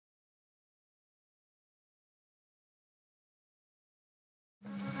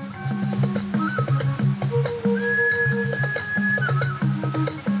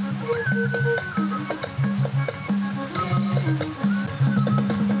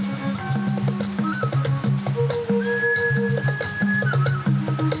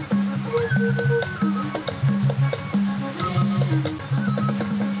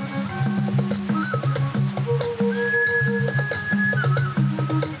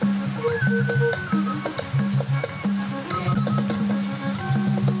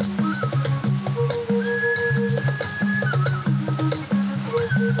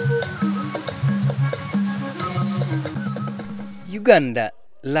Uganda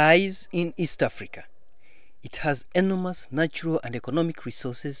lies in East Africa. It has enormous natural and economic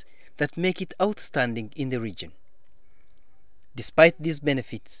resources that make it outstanding in the region. Despite these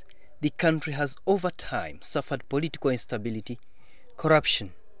benefits, the country has over time suffered political instability,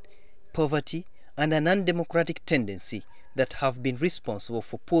 corruption, poverty, and an undemocratic tendency that have been responsible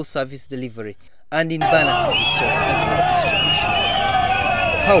for poor service delivery and imbalanced resource and wealth distribution.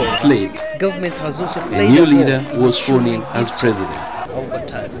 However, government has also played a new leader was sworn in as president over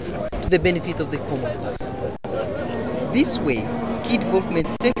time to the benefit of the common person. This way, key development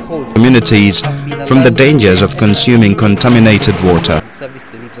stakeholders communities from the dangers of consuming contaminated water. Service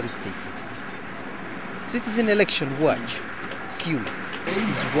delivery status. Citizen Election Watch, CEWIT,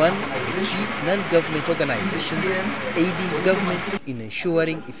 is one of the key non-government organizations aiding government in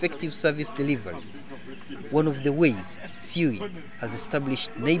ensuring effective service delivery. One of the ways CEWIT has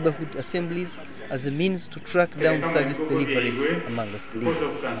established neighborhood assemblies as a means to track down service delivery amongst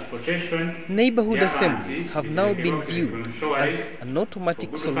leaders. Neighborhood assemblies have now been viewed as an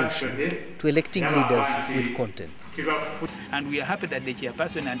automatic solution to electing leaders with contents. And we are happy that the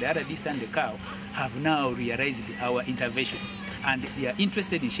chairperson and the RDC and the COW have now realized our interventions and they are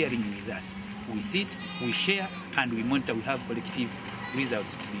interested in sharing with us. We sit, we share, and we monitor. We have collective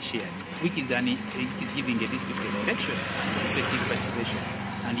results to be shared, which is giving a district election effective participation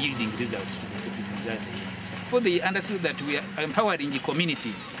and yielding results to the citizens that they want. For they understood that we are empowering the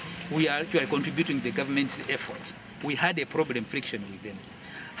communities, we are actually contributing to the government's effort. We had a problem friction with them.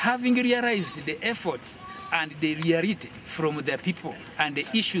 Having realized the efforts and the reality from the people and the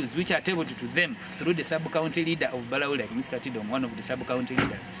issues which are tabled to them through the sub-county leader of Balawi, like Mr. Tidom, one of the sub-county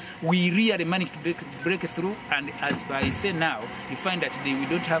leaders, we really managed to break through, and as I say now, you find that we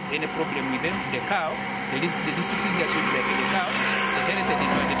don't have any problem with them. The COW, the district leadership, the COW,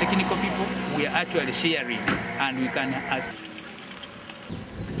 the technical people, we are actually sharing, and we can ask.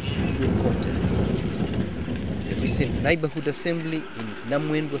 The recent neighborhood assembly in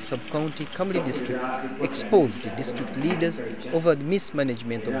Namwendwa sub-county, Kamuli district, exposed the district leaders over the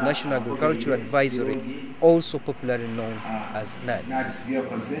mismanagement of National Agricultural Advisory, also popularly known as NADS.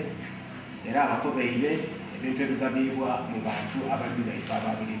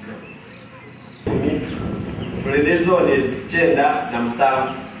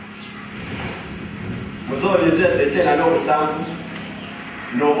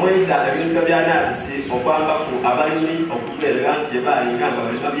 Nomwenda ebintu byanabisi okwamba ku abalimi okubeera nsi balinga nga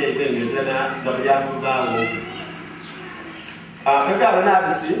balima byebengezana nga byakuvaawo kakalo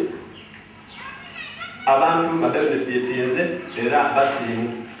nabisi abantu babenefitize era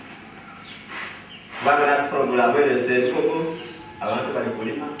basiimu kubanga nabisi program bwerese enkoko abantu bali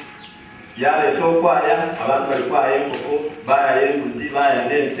kulima yaleeta okwaya abantu bali kwaya enkoko baya embuzi baya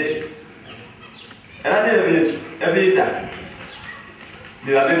n'ente era n'ebintu ebiyita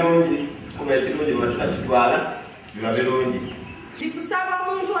biba birungi kuba ekirungi batukitwala biba birungi. Ndikusaba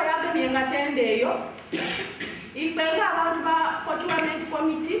omuntu oyagemye nga tende eyo ife ng'abantu ba procurement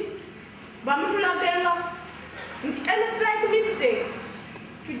committee bamutulagenga nti any slight mistake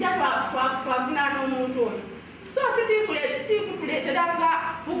tujja twavunaana omuntu oyo so tikukuleetera nga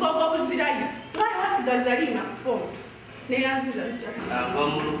bugogo buzirayo lwali wasigaza linga fo neyanziza misaso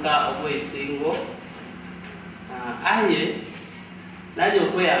bamuluka obwesingo aye naje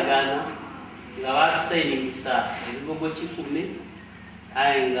okweyagana nga batusayiningisa ebigogo 10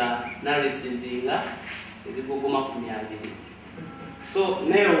 aye nga nalisindinga ebigogo 20. So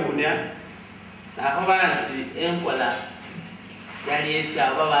newuunya nakabala nti enkola yali etya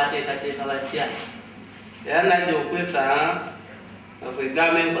aba bateekateeka batya era naje okwesanga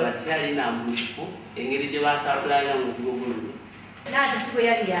ngafegamba enkola tiyali namulifu engeri gye basabulanga mu bigogo luno naadisi bwe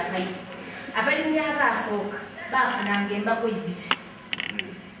yali yakayi abalimi abaasooka baafunanga embago 2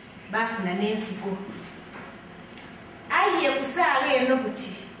 bafuna n'ensigo aye kusaawa eno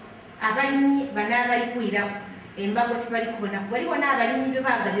buti abalimi banaabali kwiraku embago tibali kubona waliwo n'abalimi bye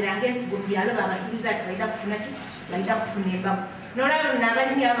baagabiranga ensigo byalo babasuubiza ati balina kufuna ki balina kufuna embago n'olwalo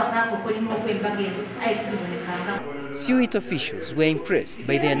n'abalimi abakaako okulima okw'embago eno aye tibibonekanga. CEWIT officials were impressed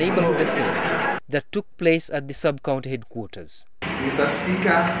by their neighborhood assembly that took place at the sub-county headquarters. Mr.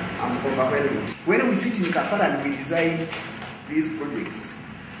 Speaker, I'm overwhelmed. When we sit in Kampala and we design these projects,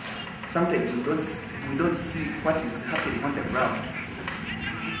 sometimes we don't see what is happening on the ground.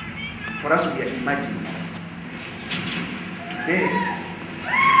 For us, we are imagining. Today,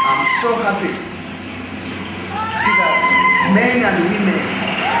 I'm so happy to see that men and women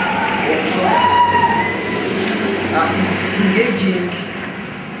also are engaging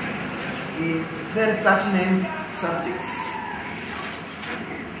in very pertinent subjects.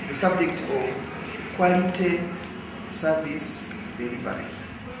 The subject of quality service delivery,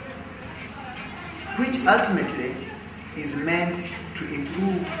 which ultimately is meant to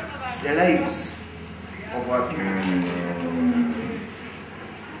improve the lives of our people.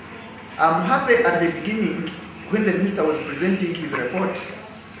 I'm happy at the beginning, when the minister was presenting his report,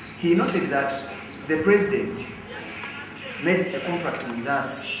 he noted that the president made a contract with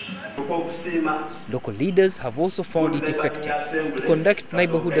us. Local leaders have also found it effective to conduct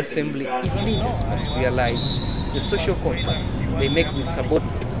neighborhood assembly if leaders must realize the social contracts they make with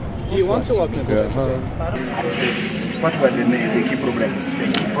subordinates. What were the key problems? The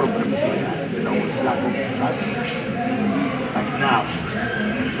key problems were was lack of drugs, but now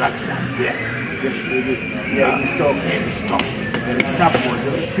drugs are there. Yes, they are in stock. The staff was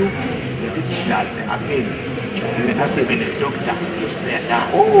an issue. This is just again. Even the doctor is there now.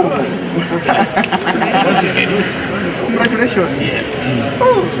 Oh! Yes. Congratulations! Yes.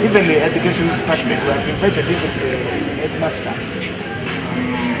 Oh. Even the education department, we have invited even the headmasters.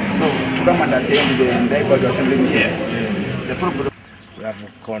 So, to come and attend the neighborhood assembly meeting? Yes. The problem. We have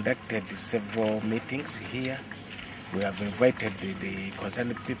conducted several meetings here. We have invited the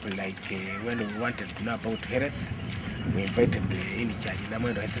concerned people, like when we wanted to know about health, we invited the in charge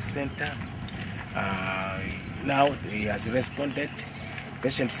Neighbourhood Health Center. Now he has responded.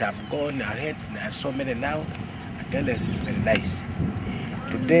 Patients have gone ahead. There are so many now. Attendance is very nice.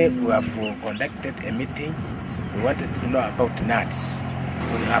 Today we have conducted a meeting. We wanted to know about nuts.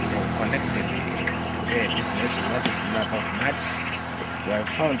 We have conducted today business. We wanted to know about nuts. We have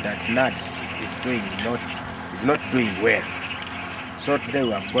found that nuts is not doing well. So today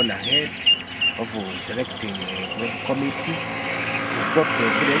we have gone ahead of selecting a group committee to go to the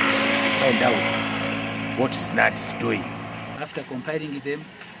village to find out what's nuts doing. After compiling them,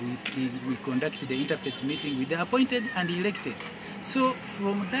 we conducted the interface meeting with the appointed and elected. So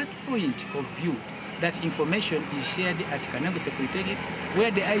from that point of view, that information is shared at Kanengo Secretariat,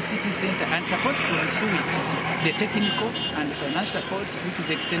 where the ICT Center and support from CEWIT, the technical and financial support which is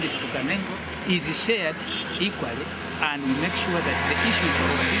extended to Kanengo, is shared equally, and we make sure that the issues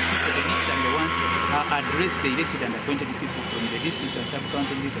of the district, the needs and the wants are addressed, the elected and appointed people from the districts and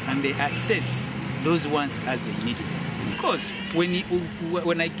sub-county, and they access those ones as they need them. Because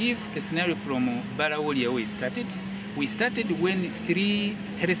when I give a scenario from Barawoli where we started when 3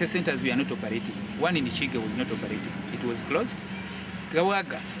 health centers were not operating. One in Chiga was not operating. It was closed.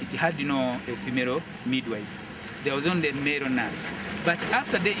 Gawaga, it had a female midwife. There was only a male nurse. But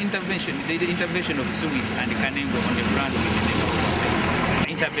after the intervention of CEWIT and Kanengo on the ground with the neighborhood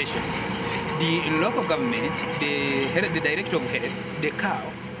intervention, the local government, the director of health, the cow,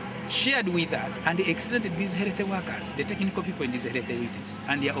 shared with us and extended these health workers, the technical people in these health units,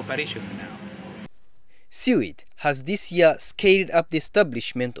 and they are operational now. CEWIT has this year scaled up the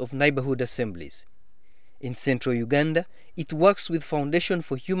establishment of neighborhood assemblies. In central Uganda, it works with Foundation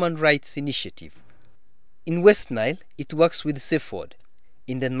for Human Rights Initiative. In West Nile, it works with CEWIT.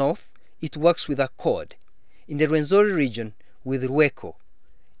 In the north, it works with Accord. In the Rwenzori region, with Rweko.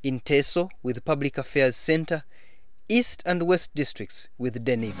 In Teso, with Public Affairs Center. East and West districts, with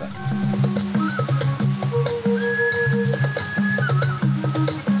Deneva.